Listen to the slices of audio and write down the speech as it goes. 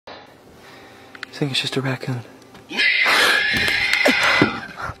I think it's just a raccoon.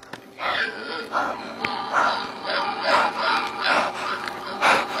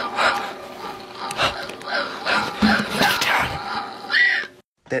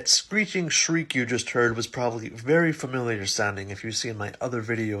 That screeching shriek you just heard was probably very familiar sounding if you've seen my other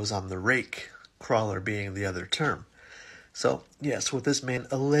videos on the Rake, crawler being the other term. So, yes, what this man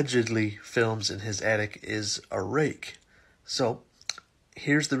allegedly films in his attic is a rake. So,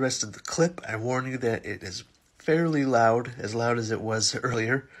 here's the rest of the clip. I warn you that it is fairly loud as it was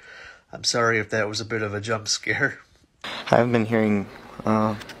earlier. I'm sorry if that was a bit of a jump scare. I haven't been hearing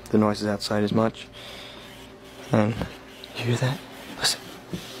the noises outside as much. And you hear that? Listen.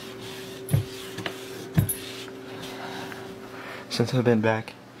 Since I've been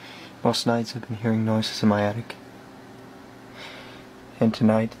back, most nights I've been hearing noises in my attic. And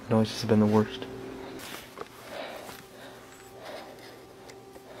tonight, the noises have been the worst.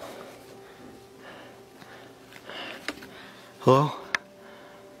 Hello?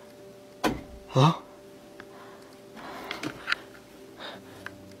 Hello? What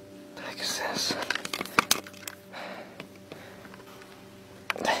the heck is this?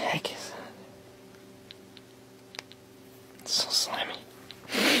 What the heck is that? It's so slimy.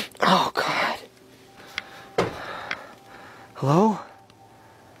 Oh, God. Hello?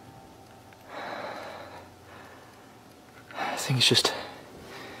 I think it's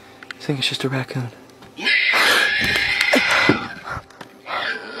just a raccoon.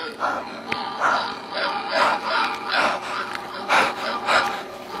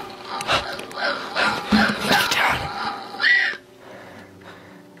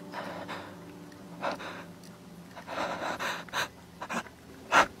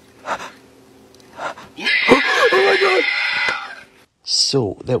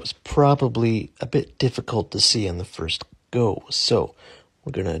 So, that was probably a bit difficult to see on the first go. So,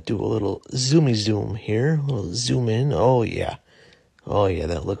 we're going to do a little zoomy zoom here. A little zoom in. Oh, yeah. Oh, yeah,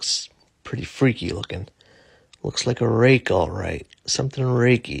 that looks pretty freaky looking. Looks like a rake, all right. Something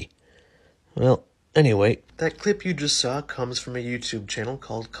rakey. Well, anyway, that clip you just saw comes from a YouTube channel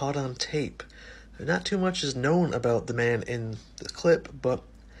called Caught on Tape. Not too much is known about the man in the clip, but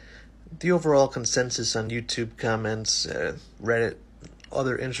the overall consensus on YouTube comments, Reddit,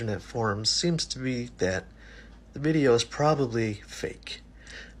 other internet forums seems to be that the video is probably fake.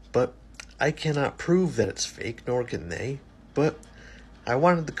 But I cannot prove that it's fake, nor can they. But I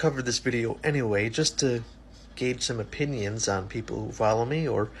wanted to cover this video anyway, just to gauge some opinions on people who follow me,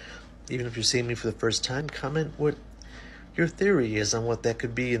 or even if you're seeing me for the first time, comment what your theory is on what that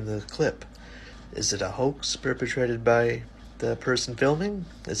could be in the clip. Is it a hoax perpetrated by the person filming?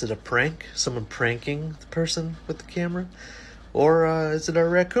 Is it a prank? Someone pranking the person with the camera? Or is it a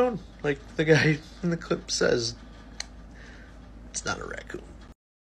raccoon, like the guy in the clip says? It's not a raccoon.